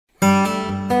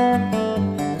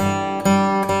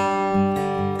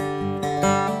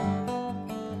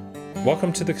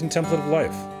Welcome to the Contemplative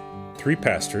Life. Three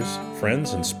pastors,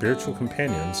 friends, and spiritual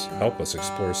companions help us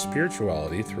explore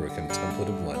spirituality through a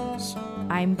contemplative lens.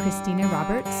 I'm Christina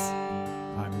Roberts.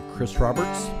 I'm Chris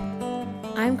Roberts.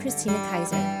 I'm Christina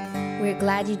Kaiser. We're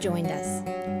glad you joined us.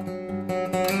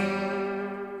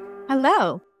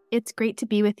 Hello, it's great to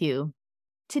be with you.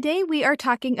 Today we are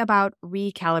talking about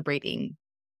recalibrating.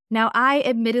 Now, I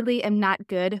admittedly am not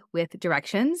good with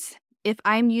directions. If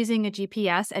I'm using a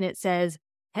GPS and it says,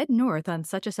 head north on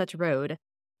such and such road,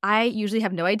 I usually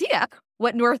have no idea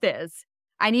what north is.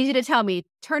 I need you to tell me,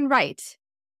 turn right.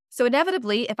 So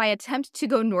inevitably, if I attempt to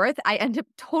go north, I end up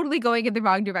totally going in the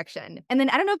wrong direction. And then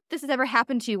I don't know if this has ever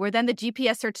happened to you, where then the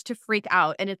GPS starts to freak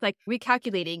out and it's like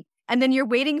recalculating. And then you're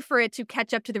waiting for it to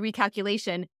catch up to the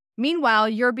recalculation. Meanwhile,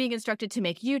 you're being instructed to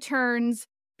make U-turns,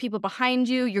 people behind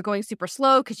you, you're going super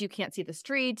slow because you can't see the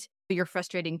street, you're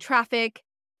frustrating traffic.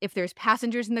 If there's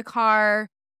passengers in the car,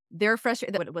 they're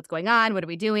frustrated. What's going on? What are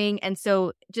we doing? And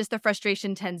so just the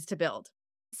frustration tends to build.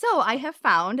 So I have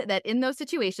found that in those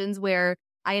situations where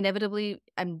I inevitably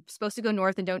am supposed to go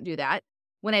north and don't do that,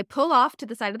 when I pull off to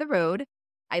the side of the road,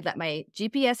 I let my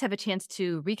GPS have a chance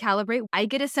to recalibrate. I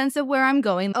get a sense of where I'm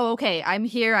going. Oh, okay, I'm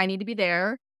here. I need to be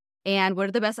there. And what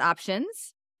are the best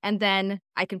options? And then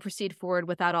I can proceed forward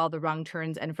without all the wrong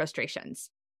turns and frustrations.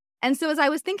 And so as I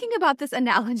was thinking about this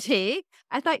analogy,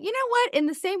 I thought, you know what? In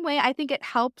the same way, I think it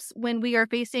helps when we are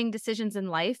facing decisions in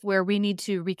life where we need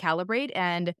to recalibrate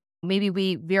and maybe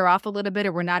we veer off a little bit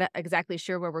or we're not exactly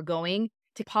sure where we're going,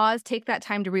 to pause, take that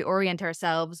time to reorient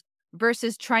ourselves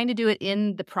versus trying to do it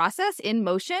in the process, in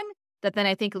motion, that then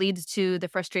I think leads to the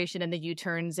frustration and the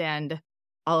U-turns and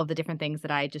all of the different things that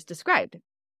I just described.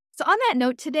 So on that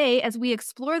note, today, as we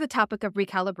explore the topic of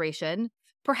recalibration,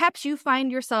 perhaps you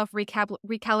find yourself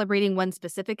recalibrating one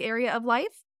specific area of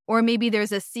life, or maybe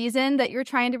there's a season that you're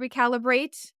trying to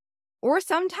recalibrate, or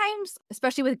sometimes,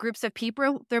 especially with groups of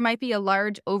people, there might be a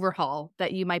large overhaul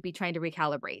that you might be trying to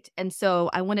recalibrate. And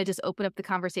so I want to just open up the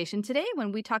conversation today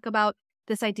when we talk about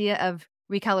this idea of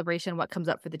recalibration, what comes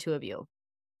up for the two of you.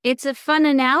 It's a fun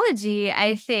analogy,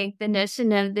 I think, the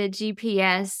notion of the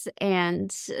GPS and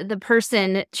the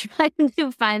person trying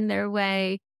to find their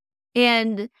way.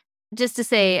 And just to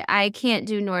say, I can't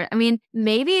do north. I mean,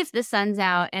 maybe if the sun's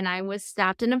out and I was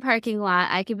stopped in a parking lot,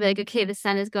 I could be like, okay, the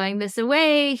sun is going this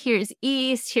way. Here's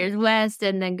east, here's west,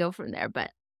 and then go from there. But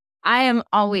I am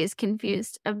always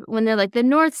confused when they're like the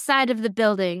north side of the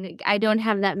building. I don't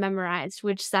have that memorized,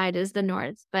 which side is the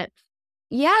north. But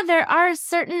yeah, there are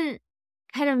certain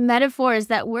kind of metaphors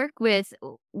that work with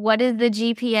what is the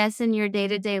GPS in your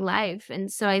day-to-day life. And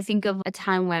so I think of a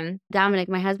time when Dominic,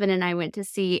 my husband, and I went to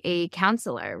see a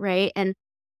counselor, right? And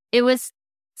it was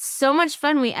so much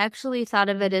fun. We actually thought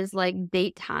of it as like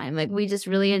date time. Like we just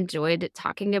really enjoyed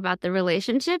talking about the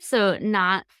relationship. So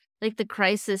not like the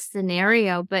crisis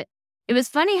scenario, but it was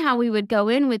funny how we would go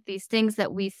in with these things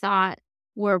that we thought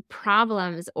were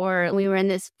problems or we were in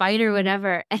this fight or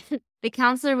whatever. And the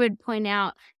counselor would point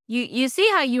out, you see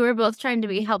how you were both trying to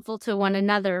be helpful to one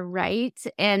another, right?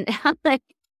 And like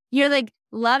you're like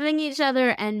loving each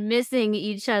other and missing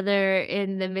each other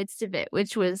in the midst of it,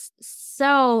 which was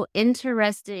so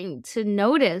interesting to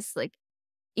notice. Like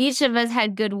each of us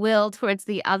had goodwill towards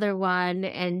the other one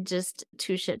and just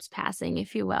two ships passing,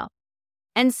 if you will.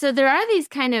 And so there are these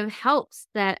kind of helps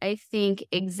that I think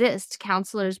exist,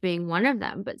 counselors being one of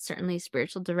them, but certainly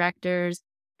spiritual directors,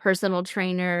 personal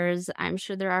trainers. I'm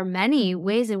sure there are many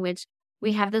ways in which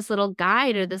we have this little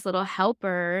guide or this little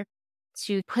helper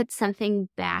to put something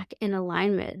back in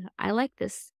alignment. I like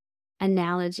this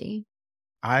analogy.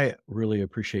 I really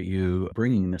appreciate you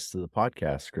bringing this to the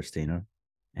podcast, Christina.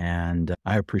 And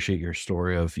I appreciate your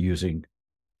story of using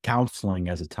counseling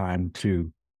as a time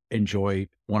to enjoy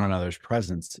one another's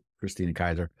presence, Christina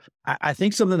Kaiser. I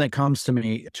think something that comes to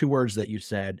me, two words that you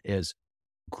said is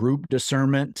group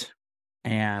discernment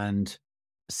and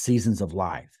seasons of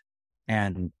life.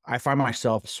 And I find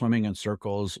myself swimming in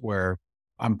circles where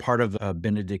I'm part of a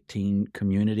Benedictine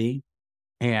community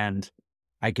and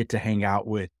I get to hang out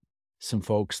with some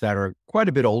folks that are quite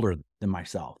a bit older than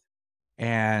myself.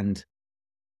 And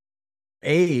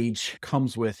age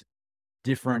comes with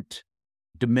different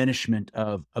diminishment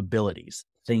of abilities,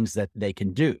 things that they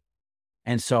can do.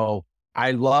 And so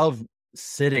I love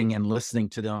sitting and listening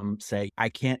to them say, I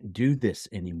can't do this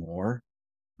anymore.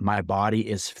 My body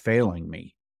is failing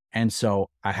me. And so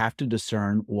I have to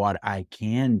discern what I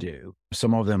can do.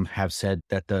 Some of them have said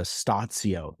that the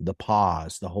statio, the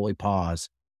pause, the holy pause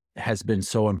has been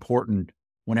so important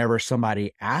whenever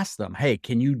somebody asks them, hey,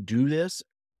 can you do this?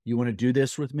 You want to do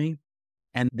this with me?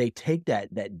 And they take that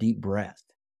deep breath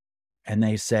and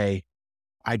they say,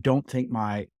 I don't think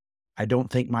my I don't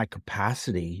think my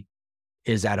capacity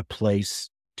is at a place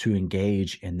to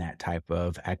engage in that type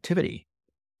of activity.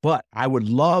 But I would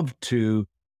love to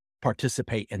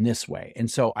participate in this way. And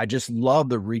so I just love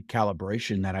the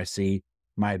recalibration that I see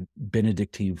my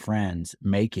Benedictine friends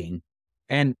making.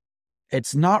 And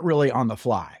it's not really on the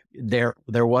fly. There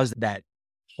was that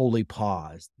holy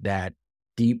pause, that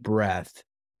deep breath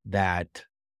that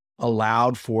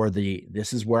allowed for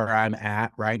this is where I'm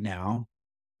at right now.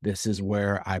 This is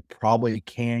where I probably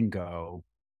can go.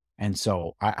 And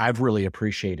so I've really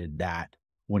appreciated that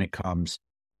when it comes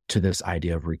to this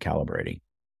idea of recalibrating.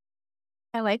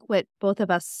 I like what both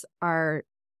of us are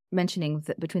mentioning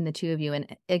between the two of you.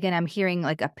 And again, I'm hearing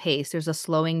like a pace. There's a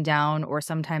slowing down or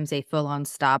sometimes a full-on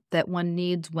stop that one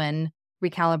needs when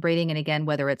recalibrating. And again,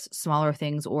 whether it's smaller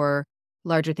things or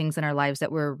larger things in our lives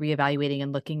that we're reevaluating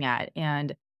and looking at.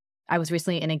 And I was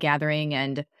recently in a gathering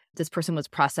and this person was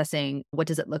processing what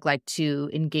does it look like to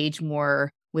engage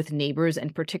more with neighbors,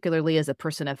 and particularly as a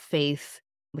person of faith,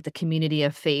 with the community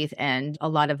of faith, and a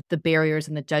lot of the barriers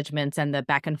and the judgments and the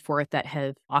back and forth that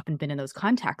have often been in those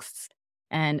contexts.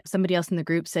 And somebody else in the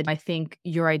group said, I think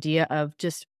your idea of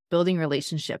just building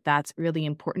relationship, that's really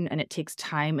important and it takes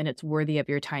time and it's worthy of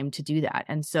your time to do that.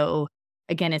 And so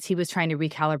again, as he was trying to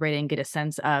recalibrate and get a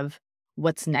sense of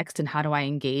what's next and how do I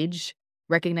engage,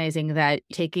 recognizing that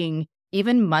taking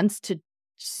even months to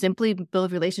simply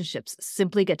build relationships,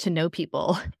 simply get to know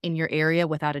people in your area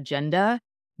without agenda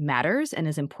matters and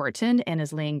is important and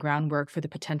is laying groundwork for the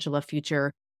potential of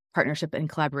future partnership and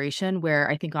collaboration, where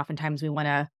I think oftentimes we want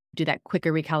to do that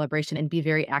quicker recalibration and be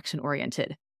very action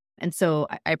oriented. And so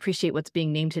I appreciate what's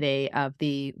being named today of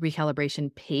the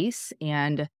recalibration pace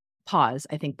and pause.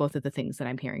 I think both of the things that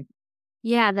I'm hearing.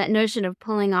 Yeah, that notion of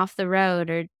pulling off the road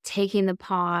or taking the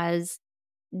pause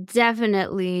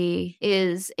definitely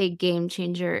is a game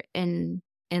changer in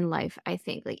life, I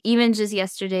think. Like even just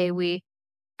yesterday,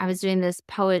 I was doing this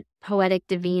poetic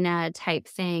divina type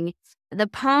thing. The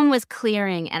poem was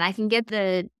clearing, and I can get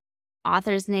the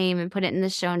author's name and put it in the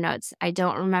show notes. I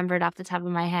don't remember it off the top of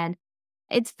my head.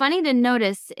 It's funny to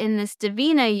notice in this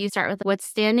divina, you start with what's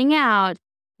standing out.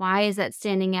 Why is that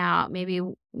standing out? Maybe,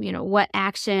 what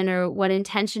action or what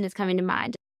intention is coming to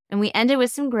mind. And we ended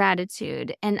with some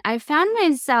gratitude. And I found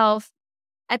myself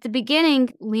at the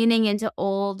beginning leaning into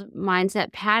old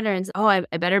mindset patterns. Oh, I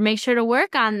better make sure to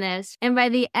work on this. And by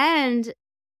the end,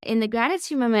 in the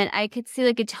gratitude moment, I could see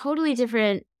like a totally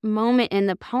different moment in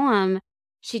the poem.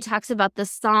 She talks about the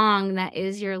song that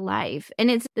is your life. And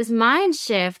it's this mind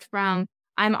shift from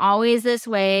I'm always this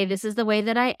way. This is the way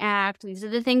that I act. These are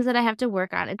the things that I have to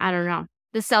work on. I don't know,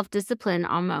 the self-discipline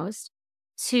almost,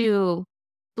 to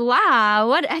blah,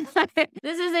 what?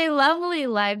 This is a lovely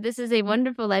life. This is a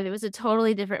wonderful life. It was a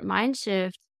totally different mind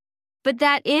shift. But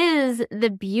that is the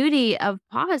beauty of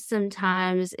pause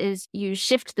sometimes, is you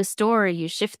shift the story, you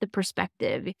shift the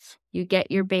perspective, you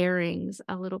get your bearings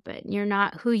a little bit. You're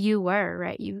not who you were,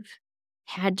 right? You've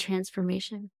had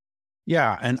transformation.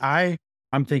 Yeah. And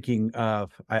I'm thinking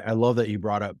of, I love that you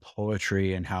brought up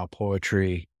poetry and how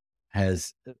poetry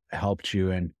has helped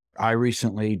you. And I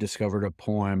recently discovered a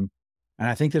poem, and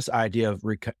I think this idea of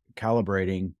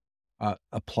recalibrating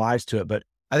applies to it. But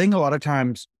I think a lot of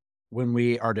times when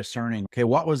we are discerning, okay,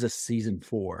 what was this season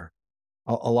for?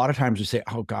 A lot of times we say,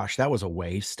 oh gosh, that was a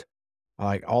waste.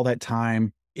 Like all that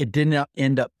time, it didn't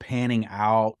end up panning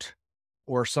out.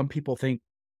 Or some people think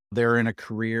they're in a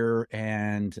career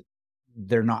and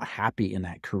they're not happy in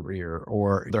that career,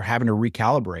 or they're having to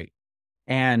recalibrate.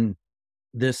 And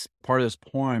this part of this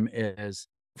poem is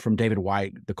from David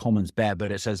White, The Coleman's Bed,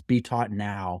 but it says, be taught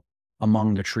now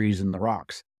among the trees and the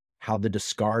rocks, how the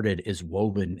discarded is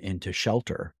woven into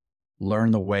shelter.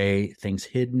 Learn the way things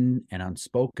hidden and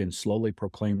unspoken slowly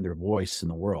proclaim their voice in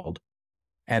the world.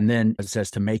 And then it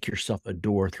says to make yourself a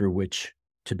door through which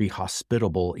to be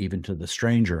hospitable even to the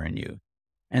stranger in you.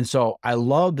 And so I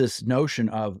love this notion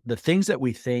of the things that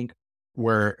we think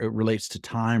where it relates to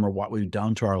time or what we've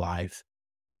done to our life,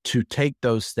 to take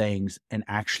those things and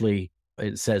actually,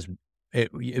 it says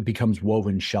it becomes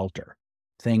woven shelter,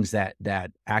 things that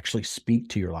actually speak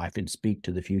to your life and speak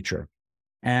to the future.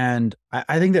 And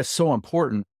I think that's so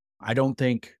important. I don't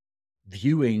think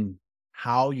viewing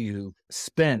how you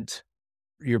spent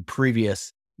your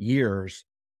previous years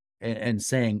and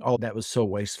saying, oh, that was so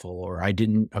wasteful, or I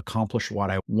didn't accomplish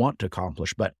what I want to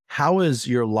accomplish, but how has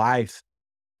your life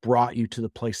brought you to the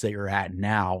place that you're at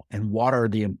now? And what are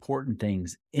the important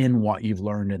things in what you've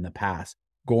learned in the past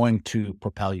going to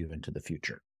propel you into the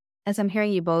future? As I'm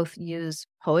hearing you both use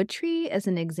poetry as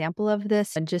an example of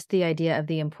this, and just the idea of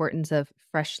the importance of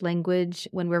fresh language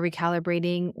when we're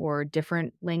recalibrating, or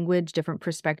different language, different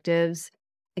perspectives.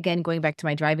 Again, going back to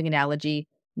my driving analogy,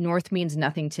 north means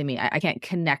nothing to me. I can't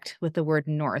connect with the word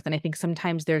north. And I think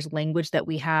sometimes there's language that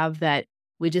we have that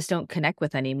we just don't connect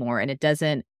with anymore. And it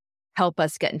doesn't help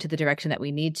us get into the direction that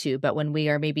we need to. But when we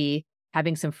are maybe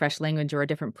having some fresh language or a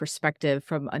different perspective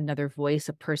from another voice,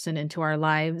 a person into our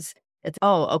lives, it's,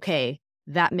 oh, okay,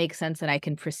 that makes sense. And I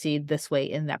can proceed this way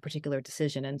in that particular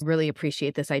decision. And really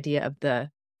appreciate this idea of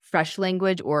the fresh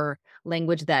language or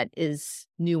language that is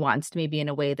nuanced, maybe in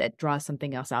a way that draws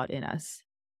something else out in us.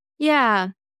 Yeah.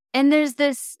 And there's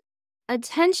this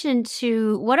attention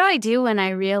to what do I do when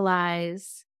I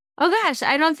realize, oh gosh,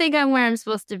 I don't think I'm where I'm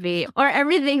supposed to be, or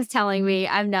everything's telling me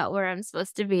I'm not where I'm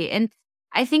supposed to be. And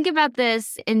I think about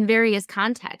this in various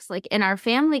contexts. Like in our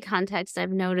family context,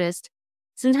 I've noticed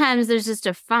sometimes there's just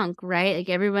a funk, right? Like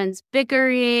everyone's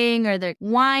bickering or they're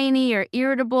whiny or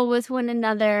irritable with one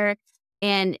another.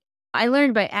 And I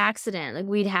learned by accident, like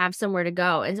we'd have somewhere to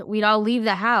go and we'd all leave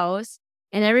the house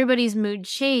and everybody's mood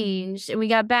changed and we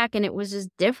got back and it was just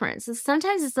different. So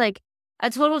sometimes it's like a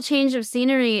total change of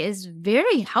scenery is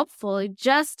very helpful. Like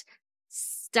just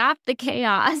stop the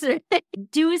chaos or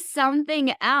do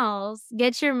something else,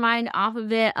 get your mind off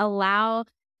of it, allow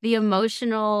the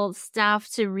emotional stuff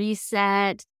to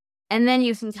reset. And then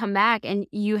you can come back and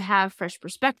you have fresh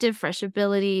perspective, fresh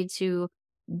ability to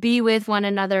be with one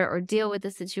another or deal with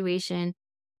the situation.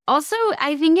 Also,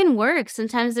 I think in work,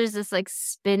 sometimes there's this like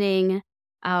spinning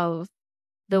of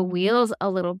the wheels a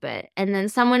little bit. And then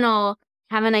someone will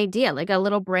have an idea, like a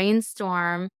little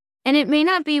brainstorm. And it may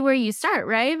not be where you start,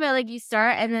 right? But like you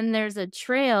start and then there's a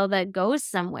trail that goes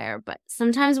somewhere. But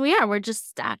sometimes we're just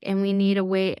stuck and we need a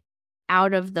way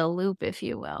out of the loop, if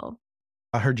you will.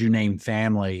 I heard you name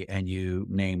family and you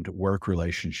named work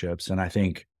relationships. And I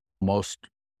think most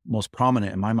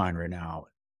prominent in my mind right now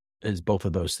is both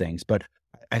of those things. But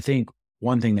I think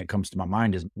one thing that comes to my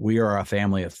mind is we are a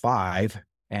family of 5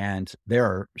 and there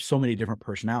are so many different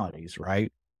personalities,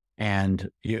 right? And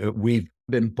we've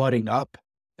been butting up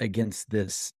against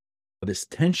this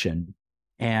tension.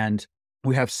 And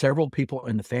we have several people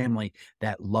in the family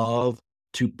that love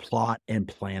to plot and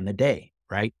plan the day,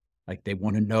 right? Like they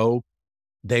want to know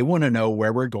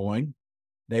where we're going.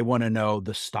 They want to know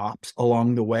the stops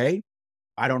along the way.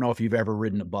 I don't know if you've ever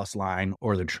ridden a bus line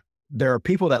or there are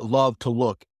people that love to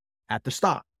look at the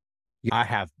stop. I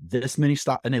have this many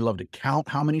stops and they love to count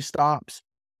how many stops.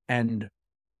 And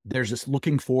there's this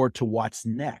looking forward to what's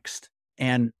next.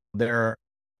 And there are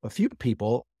a few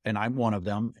people, and I'm one of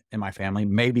them in my family,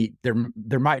 maybe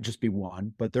there might just be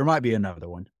one, but there might be another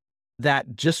one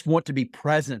that just want to be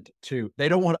present to. I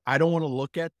don't want to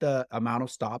look at the amount of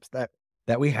stops that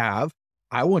we have.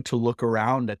 I want to look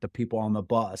around at the people on the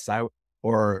bus. I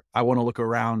want to look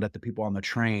around at the people on the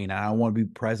train, and I want to be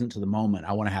present to the moment.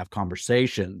 I want to have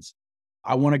conversations.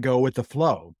 I want to go with the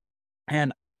flow.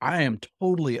 And I am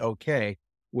totally okay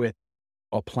with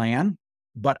a plan,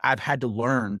 but I've had to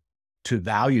learn to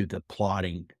value the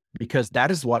plotting because that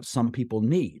is what some people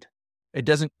need. It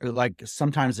doesn't, like,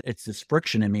 sometimes it's this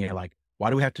friction in me, like, why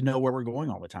do we have to know where we're going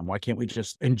all the time? Why can't we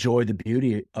just enjoy the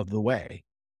beauty of the way?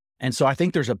 And so I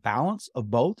think there's a balance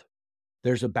of both.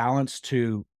 There's a balance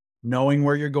to knowing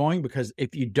where you're going, because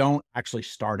if you don't actually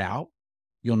start out,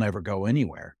 you'll never go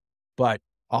anywhere. But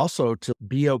also to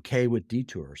be okay with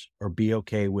detours or be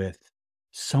okay with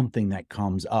something that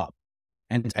comes up.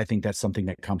 And I think that's something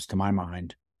that comes to my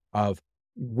mind of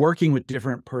working with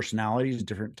different personalities,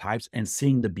 different types, and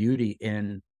seeing the beauty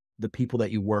in the people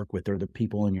that you work with or the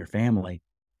people in your family.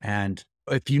 And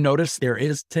if you notice there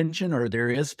is tension or there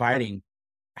is fighting,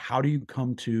 how do you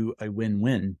come to a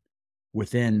win-win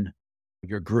within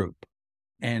your group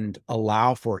and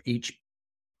allow for each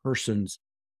person's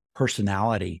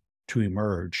personality to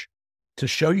emerge to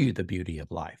show you the beauty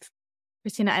of life?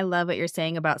 Christina, I love what you're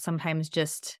saying about sometimes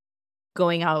just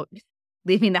going out,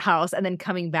 leaving the house, and then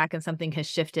coming back and something has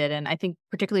shifted. And I think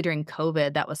particularly during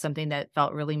COVID, that was something that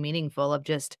felt really meaningful, of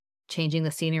just changing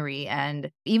the scenery. And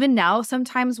even now,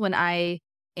 sometimes when I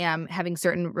am having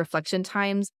certain reflection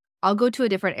times, I'll go to a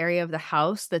different area of the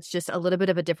house that's just a little bit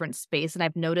of a different space. And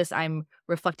I've noticed I'm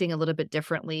reflecting a little bit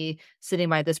differently sitting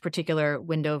by this particular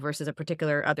window versus a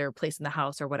particular other place in the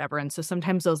house or whatever. And so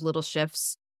sometimes those little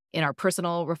shifts in our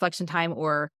personal reflection time,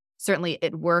 or certainly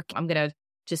at work, I'm going to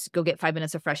just go get 5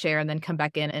 minutes of fresh air and then come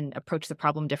back in and approach the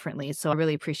problem differently. So I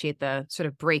really appreciate the sort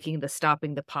of breaking, the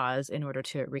stopping, the pause in order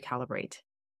to recalibrate.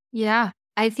 Yeah,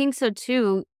 I think so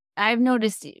too. I've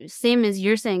noticed, same as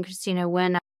you're saying, Christina,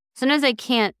 when sometimes I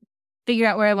can't figure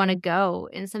out where I want to go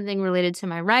in something related to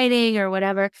my writing or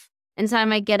whatever. And so I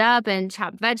might get up and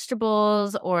chop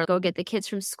vegetables or go get the kids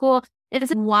from school.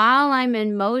 It's while I'm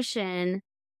in motion,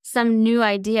 some new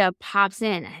idea pops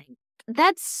in.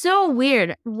 That's so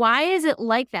weird. Why is it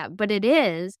like that? But it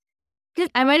is. Because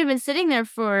I might have been sitting there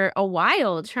for a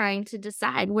while trying to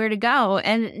decide where to go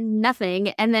and nothing.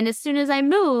 And then as soon as I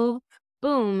move,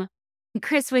 boom.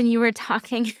 Chris, when you were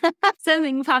talking,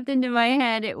 something popped into my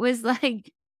head. It was like,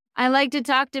 I like to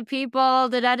talk to people,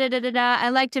 da-da-da-da-da-da. I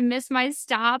like to miss my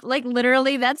stop. Like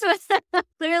literally, that's what,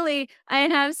 clearly I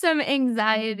have some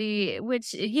anxiety,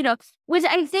 which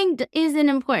I think is an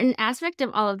important aspect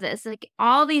of all of this. Like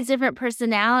all these different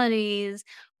personalities,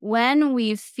 when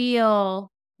we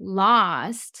feel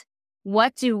lost,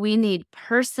 what do we need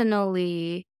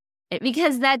personally?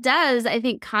 Because that does, I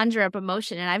think, conjure up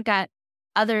emotion. And I've got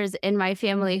others in my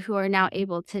family who are now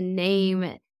able to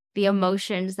name the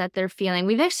emotions that they're feeling.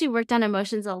 We've actually worked on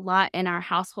emotions a lot in our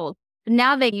household. But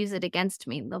now they use it against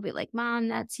me. They'll be like, Mom,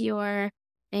 that's your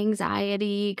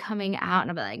anxiety coming out.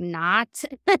 And I'll be like, not.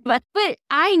 but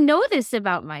I know this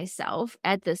about myself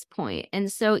at this point.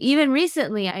 And so even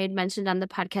recently, I had mentioned on the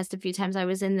podcast a few times, I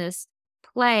was in this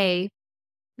play.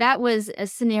 That was a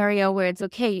scenario where it's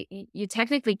okay, you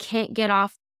technically can't get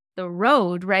off the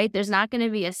road, right? There's not going to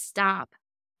be a stop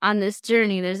on this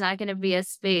journey. There's not going to be a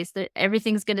space.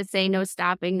 Everything's going to say no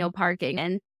stopping, no parking.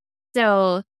 And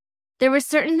so there were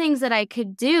certain things that I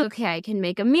could do. Okay, I can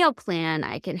make a meal plan.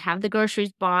 I can have the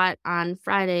groceries bought on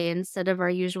Friday instead of our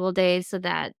usual day so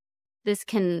that this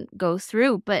can go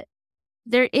through. But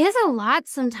there is a lot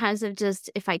sometimes of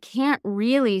just, if I can't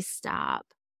really stop,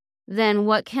 then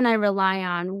what can I rely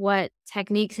on? What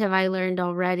techniques have I learned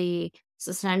already?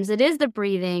 So sometimes it is the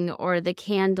breathing or the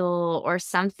candle or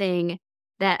something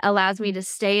that allows me to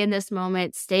stay in this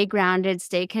moment, stay grounded,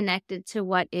 stay connected to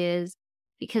what is,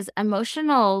 because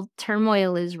emotional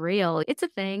turmoil is real. It's a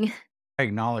thing. I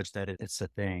acknowledge that it's a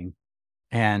thing.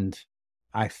 And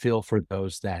I feel for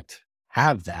those that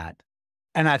have that.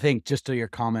 And I think just to your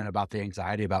comment about the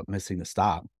anxiety about missing the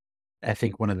stop, I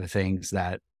think one of the things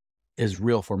that is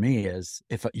real for me is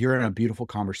if you're in a beautiful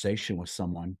conversation with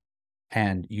someone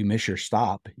and you miss your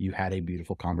stop, you had a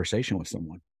beautiful conversation with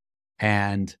someone.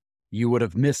 And you would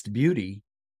have missed beauty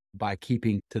by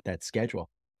keeping to that schedule.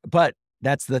 But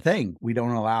that's the thing. We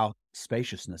don't allow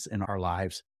spaciousness in our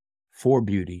lives for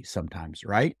beauty sometimes,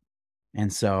 right?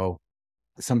 And so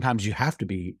sometimes you have to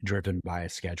be driven by a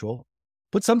schedule,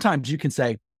 but sometimes you can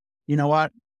say, you know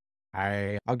what?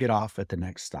 I'll get off at the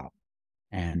next stop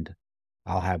and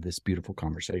I'll have this beautiful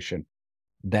conversation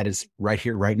that is right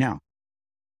here, right now.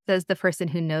 Says the person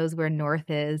who knows where north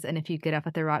is, and if you get off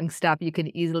at the wrong stop, you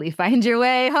can easily find your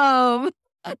way home.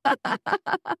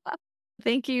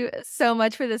 Thank you so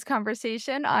much for this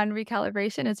conversation on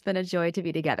recalibration. It's been a joy to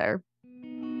be together.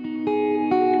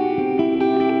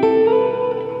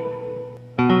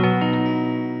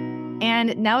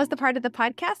 And now is the part of the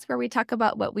podcast where we talk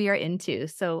about what we are into.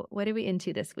 So what are we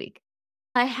into this week?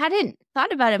 I hadn't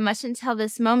thought about it much until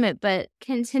this moment, but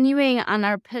continuing on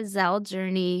our pizzelle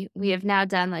journey, we have now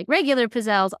done like regular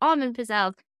pizzelles, almond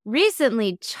pizzelles,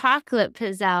 recently chocolate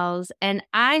pizzelles, and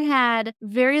I had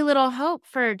very little hope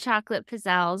for chocolate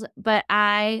pizzelles, but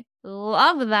I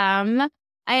love them.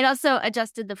 I had also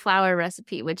adjusted the flour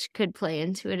recipe, which could play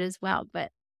into it as well, but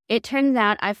it turns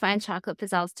out I find chocolate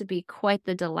pizzelles to be quite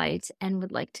the delight and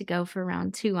would like to go for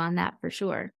round 2 on that for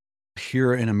sure.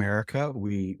 Here in America,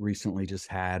 we recently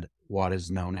just had what is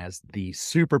known as the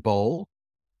Super Bowl.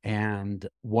 And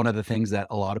one of the things that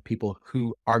a lot of people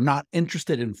who are not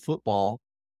interested in football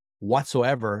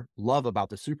whatsoever love about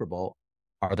the Super Bowl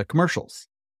are the commercials.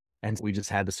 And we just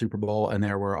had the Super Bowl and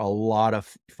there were a lot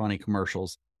of funny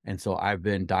commercials. And so I've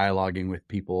been dialoguing with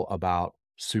people about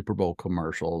Super Bowl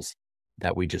commercials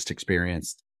that we just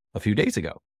experienced a few days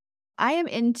ago. I am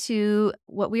into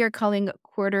what we are calling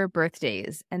quarter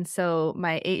birthdays. And so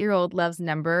my 8-year-old loves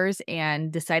numbers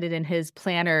and decided in his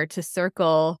planner to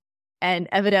circle. And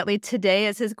evidently today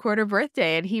is his quarter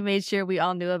birthday. And he made sure we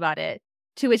all knew about it.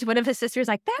 To which one of his sisters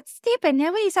like, that's stupid.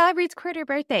 Nobody celebrates quarter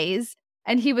birthdays.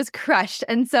 And he was crushed.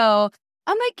 And so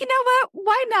I'm like, you know what?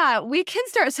 Why not? We can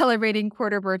start celebrating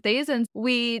quarter birthdays. And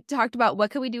we talked about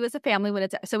what can we do as a family when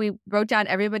it's, so we wrote down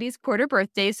everybody's quarter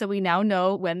birthday. So we now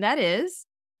know when that is.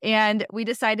 And we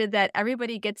decided that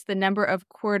everybody gets the number of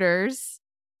quarters.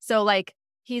 So like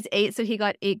he's 8, so he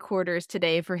got 8 quarters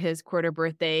today for his quarter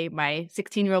birthday. My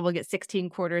 16-year-old will get 16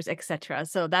 quarters, etc.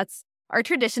 So that's our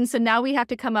tradition. So now we have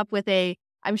to come up with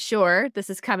I'm sure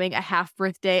this is coming, a half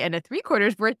birthday and a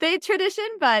 3/4 birthday tradition.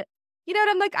 But you know what?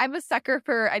 I'm like, I'm a sucker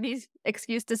for any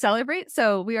excuse to celebrate.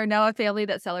 So we are now a family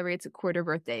that celebrates quarter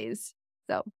birthdays.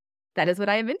 So that is what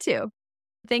I am into.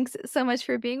 Thanks so much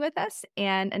for being with us.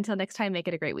 And until next time, make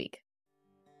it a great week.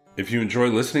 If you enjoy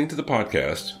listening to the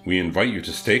podcast, we invite you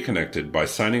to stay connected by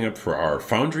signing up for our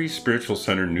Foundry Spiritual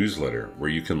Center newsletter, where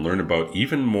you can learn about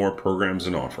even more programs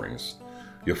and offerings.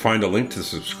 You'll find a link to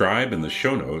subscribe in the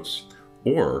show notes,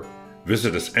 or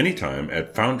visit us anytime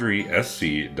at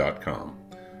foundrysc.com.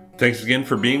 Thanks again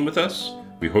for being with us.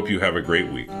 We hope you have a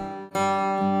great week.